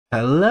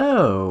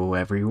Hello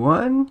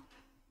everyone!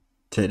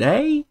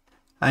 Today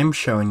I'm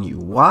showing you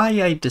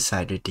why I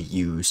decided to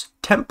use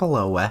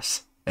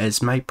TempleOS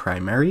as my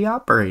primary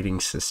operating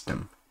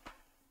system.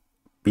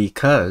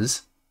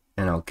 Because,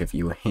 and I'll give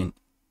you a hint,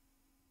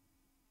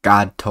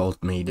 God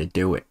told me to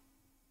do it.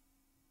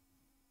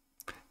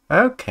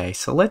 Okay,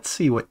 so let's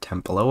see what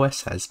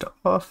TempleOS has to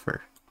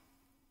offer.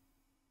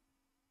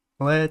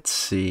 Let's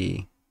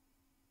see.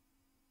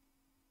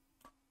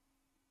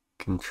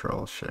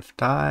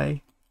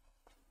 Control-Shift-I.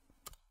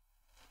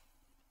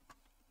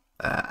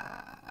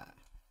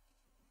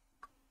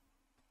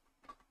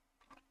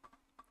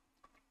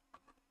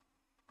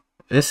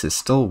 This is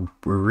still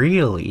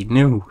really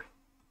new.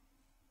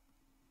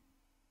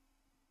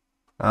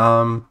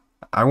 I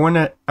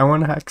wanna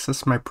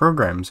access my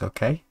programs,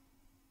 okay?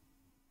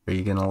 Are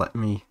you gonna let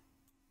me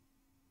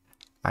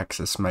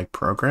access my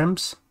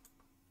programs?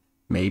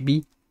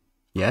 Maybe?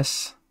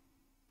 Yes?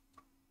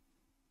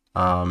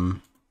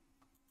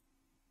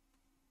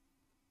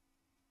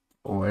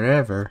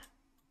 Whatever.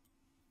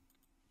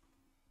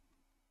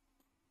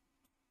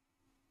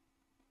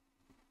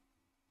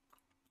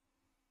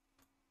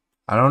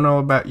 I don't know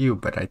about you,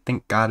 but I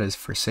think God has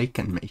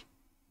forsaken me.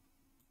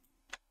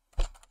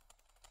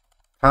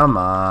 Come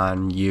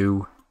on,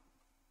 you.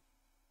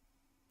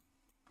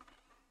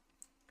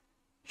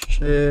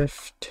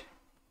 Shift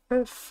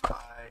F5.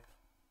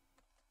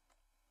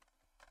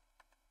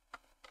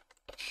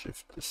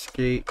 Shift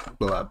escape,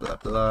 blah blah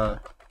blah.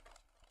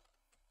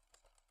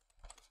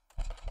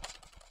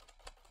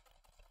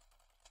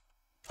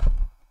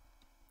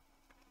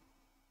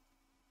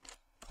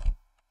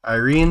 I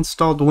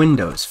reinstalled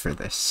Windows for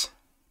this.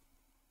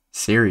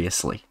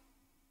 Seriously.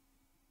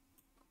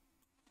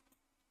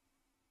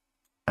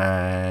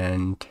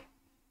 And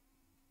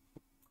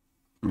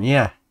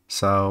yeah,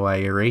 so I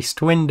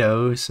erased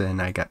Windows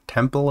and I got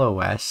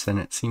TempleOS, and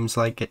it seems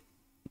like it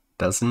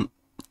doesn't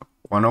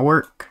want to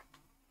work.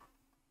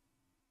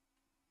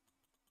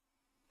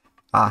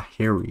 Ah,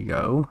 here we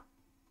go.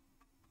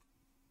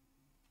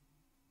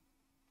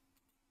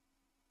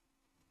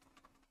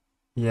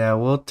 Yeah,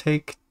 we'll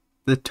take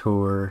the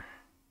tour.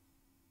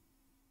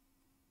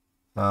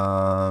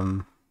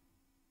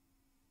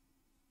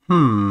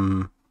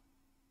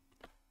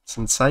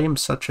 Since I am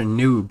such a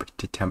noob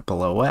to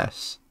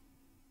TempleOS,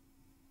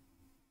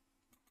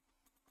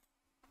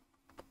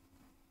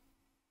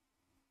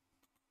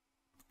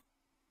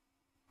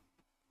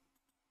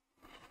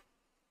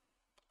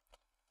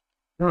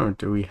 oh,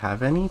 do we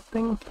have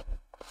anything?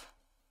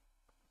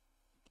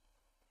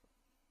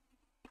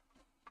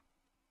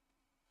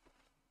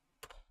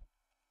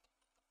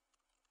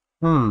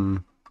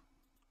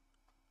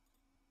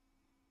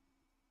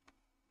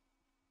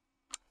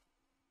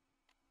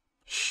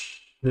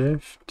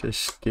 Shift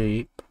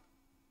escape.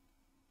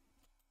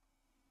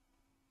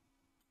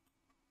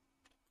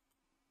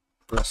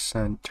 Press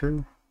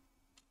center.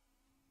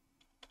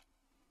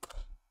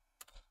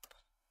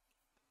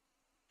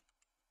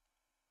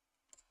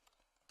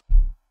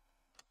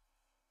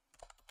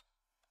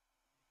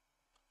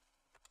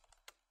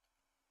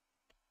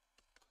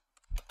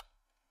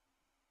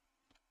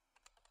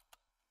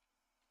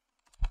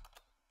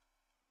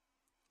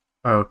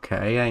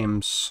 Okay, I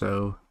am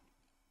so...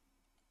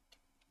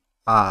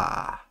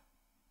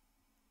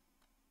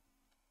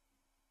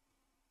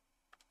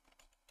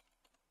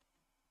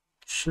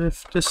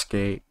 Shift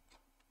escape.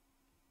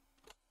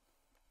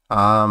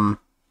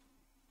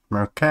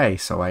 Okay,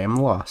 so I am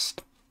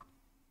lost.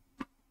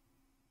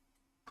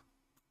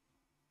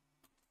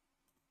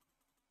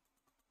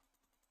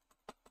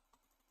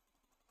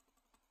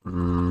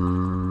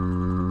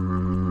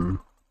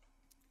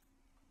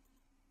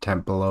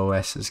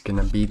 TempleOS is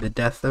gonna be the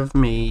death of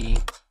me.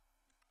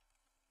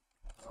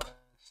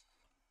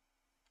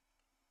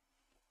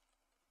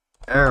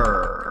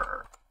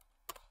 Error.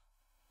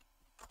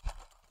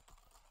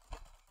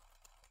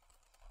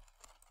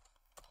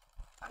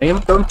 I am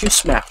going to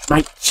smash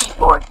my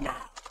keyboard now.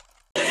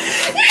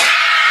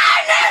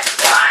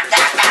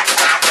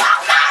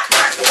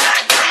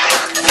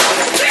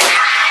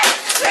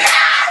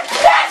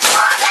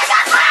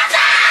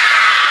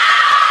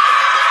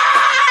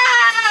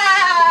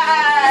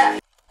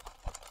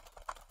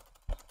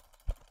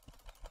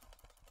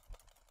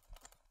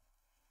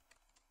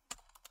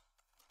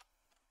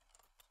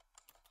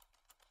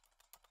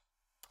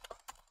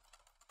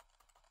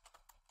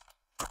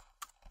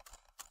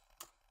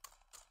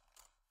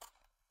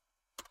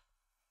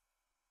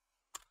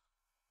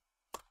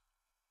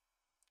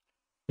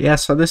 Yeah,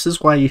 so this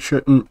is why you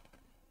shouldn't...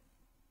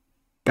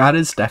 God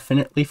has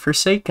definitely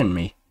forsaken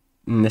me.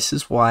 And this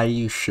is why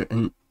you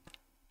shouldn't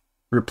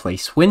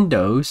replace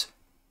Windows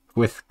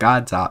with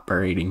God's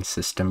operating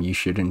system. You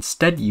should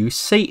instead use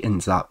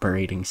Satan's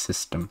operating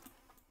system.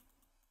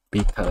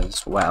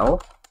 Because,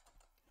 well,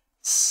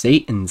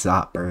 Satan's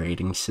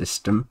operating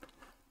system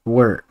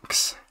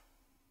works.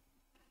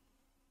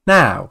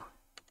 Now,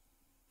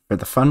 for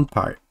the fun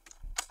part.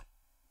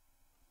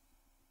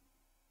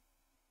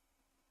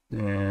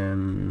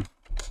 It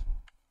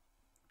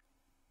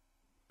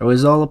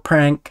was all a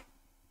prank.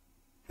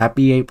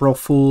 Happy April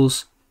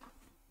Fools.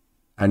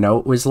 I know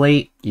it was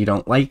late. You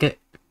don't like it?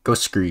 Go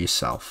screw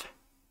yourself.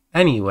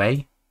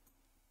 Anyway,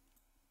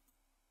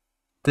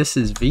 this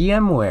is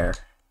VMware.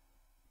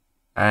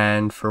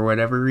 And for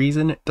whatever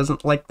reason, it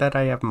doesn't like that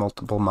I have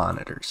multiple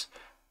monitors.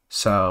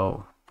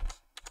 So,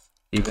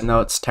 even though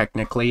it's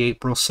technically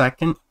April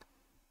 2nd,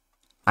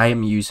 I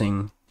am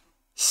using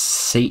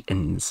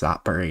Satan's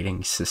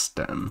operating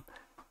system.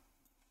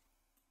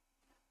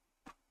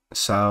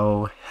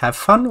 So, have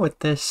fun with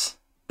this.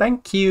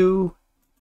 Thank you.